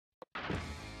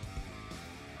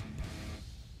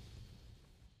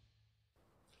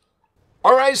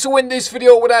Alright, so in this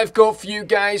video what I've got for you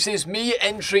guys is me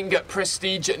entering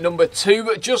Prestige number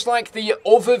 2. Just like the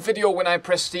other video when I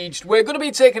Prestiged, we're going to be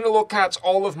taking a look at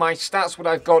all of my stats, what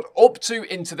I've got up to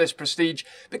into this Prestige,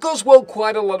 because, well,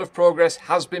 quite a lot of progress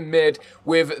has been made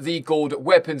with the gold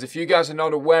weapons. If you guys are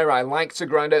not aware, I like to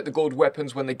grind out the gold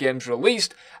weapons when the game's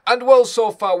released, and, well,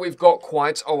 so far we've got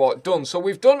quite a lot done. So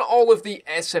we've done all of the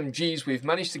SMGs, we've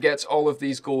managed to get all of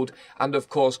these gold, and, of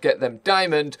course, get them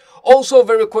diamond. Also,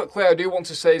 very quickly, I do want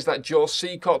to say is that Joe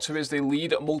Seacott, who is the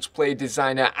lead multiplayer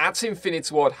designer at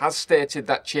Infinity Ward, has stated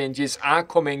that changes are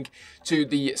coming to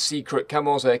the secret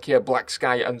camos, aka Black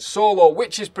Sky and Solo,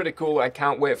 which is pretty cool. I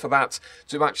can't wait for that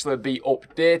to actually be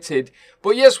updated.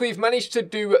 But yes, we've managed to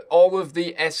do all of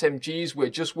the SMGs. We're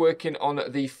just working on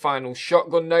the final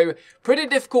shotgun now. Pretty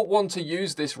difficult one to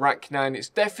use, this Rack 9. It's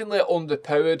definitely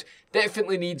underpowered.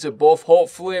 Definitely needs a buff.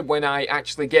 Hopefully, when I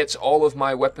actually get all of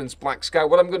my weapons Black Sky,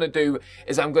 what I'm going to do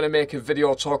is I'm going to make a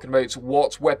video talking about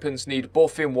what weapons need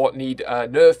buffing, what need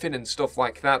nerfing and stuff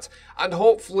like that. And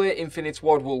hopefully Infinity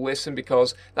Ward will listen,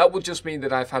 because that would just mean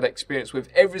that I've had experience with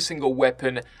every single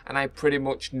weapon and I pretty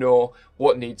much know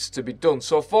what needs to be done.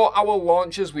 So for our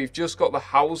launchers, we've just got the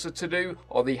Howitzer to do,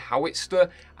 or the Howitzer,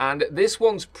 and this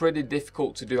one's pretty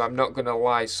difficult to do, I'm not going to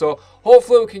lie. So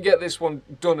hopefully we can get this one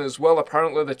done as well.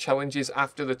 Apparently the challenges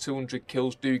after the 200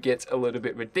 kills do get a little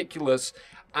bit ridiculous.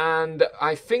 And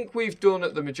I think we've done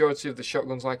the majority of the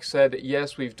shotguns, like I said.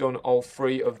 Yes, we've done all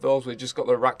 3 of those. We've just got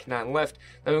the Rack 9 left.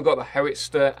 Then we've got the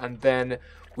Howitzer, and then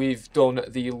we've done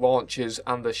the launchers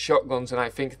and the shotguns, and I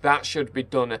think that should be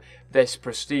done this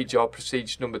Prestige, or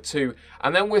Prestige number 2.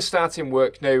 And then we're starting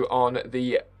work now on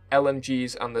the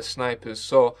LMGs and the snipers.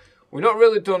 So we've not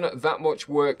really done that much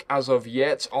work as of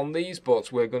yet on these,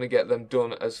 but we're going to get them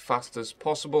done as fast as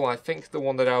possible. I think the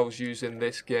one that I was using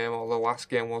this game, or the last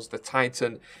game, was the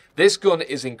Titan. This gun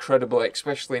is incredible,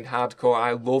 especially in hardcore.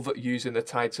 I love using the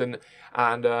Titan,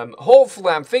 and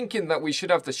hopefully I'm thinking that we should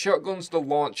have the shotguns, the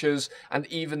launchers, and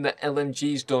even the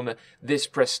LMGs done this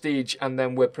Prestige, and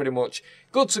then we're pretty much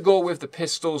good to go with the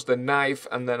pistols, the knife,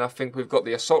 and then I think we've got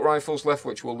the assault rifles left,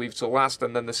 which we'll leave to last,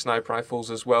 and then the sniper rifles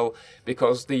as well,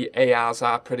 because the ARs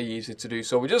are pretty easy to do.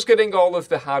 So we're just getting all of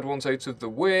the hard ones out of the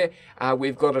way.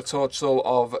 We've got a total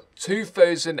of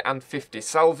 2,050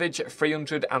 salvage,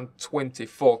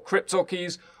 324 crypto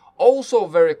keys. Also,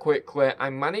 very quickly,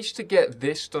 I managed to get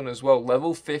this done as well,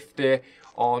 level 50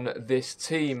 on this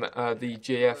team, the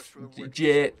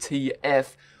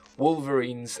JTF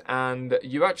Wolverines, and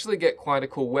you actually get quite a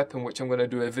cool weapon, which I'm going to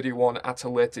do a video on at a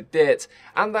later date.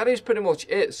 And that is pretty much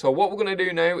it. So what we're going to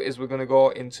do now is we're going to go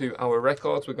into our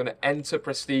records. We're going to enter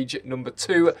Prestige number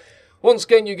 2. Once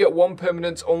again, you get 1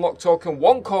 permanent unlock token,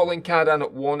 1 calling card, and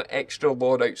 1 extra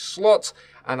loadout slot.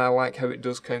 And I like how it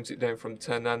does count it down from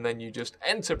 10, and then you just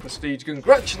enter Prestige.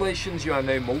 Congratulations, you are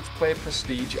now multiplayer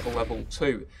Prestige level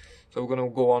 2. So we're going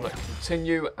to go on and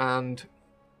continue, and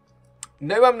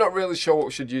now I'm not really sure what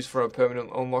we should use for a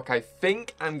permanent unlock. I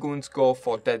think I'm going to go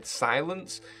for Dead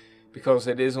Silence, because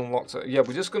it is unlocked. Yeah,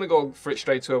 we're just going to go for it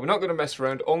straight away. We're not going to mess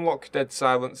around. Unlock Dead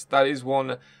Silence. That is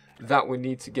one that we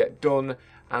need to get done.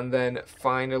 And then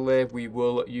finally, we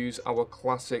will use our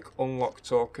classic unlock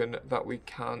token that we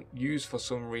can't use for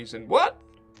some reason. What?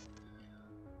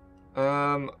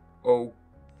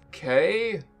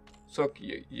 Okay. So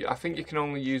I think you can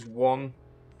only use 1.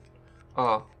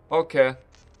 Ah, okay.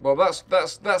 Well, that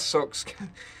sucks.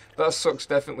 That sucks.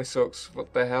 Definitely sucks.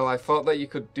 What the hell? I thought that you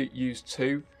could use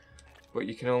 2. But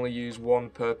you can only use 1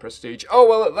 per Prestige. Oh,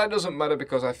 well, that doesn't matter,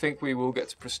 because I think we will get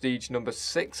to Prestige number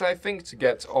 6, I think, to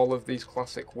get all of these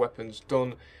classic weapons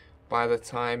done by the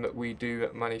time we do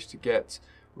manage to get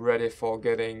ready for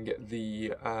getting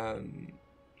the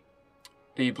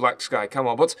Black Sky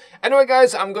camo. But anyway,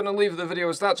 guys, I'm going to leave the video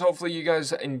as that. Hopefully you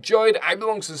guys enjoyed. I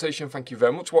belong Sensation. Thank you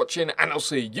very much for watching, and I'll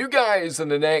see you guys in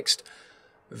the next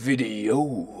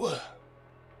video.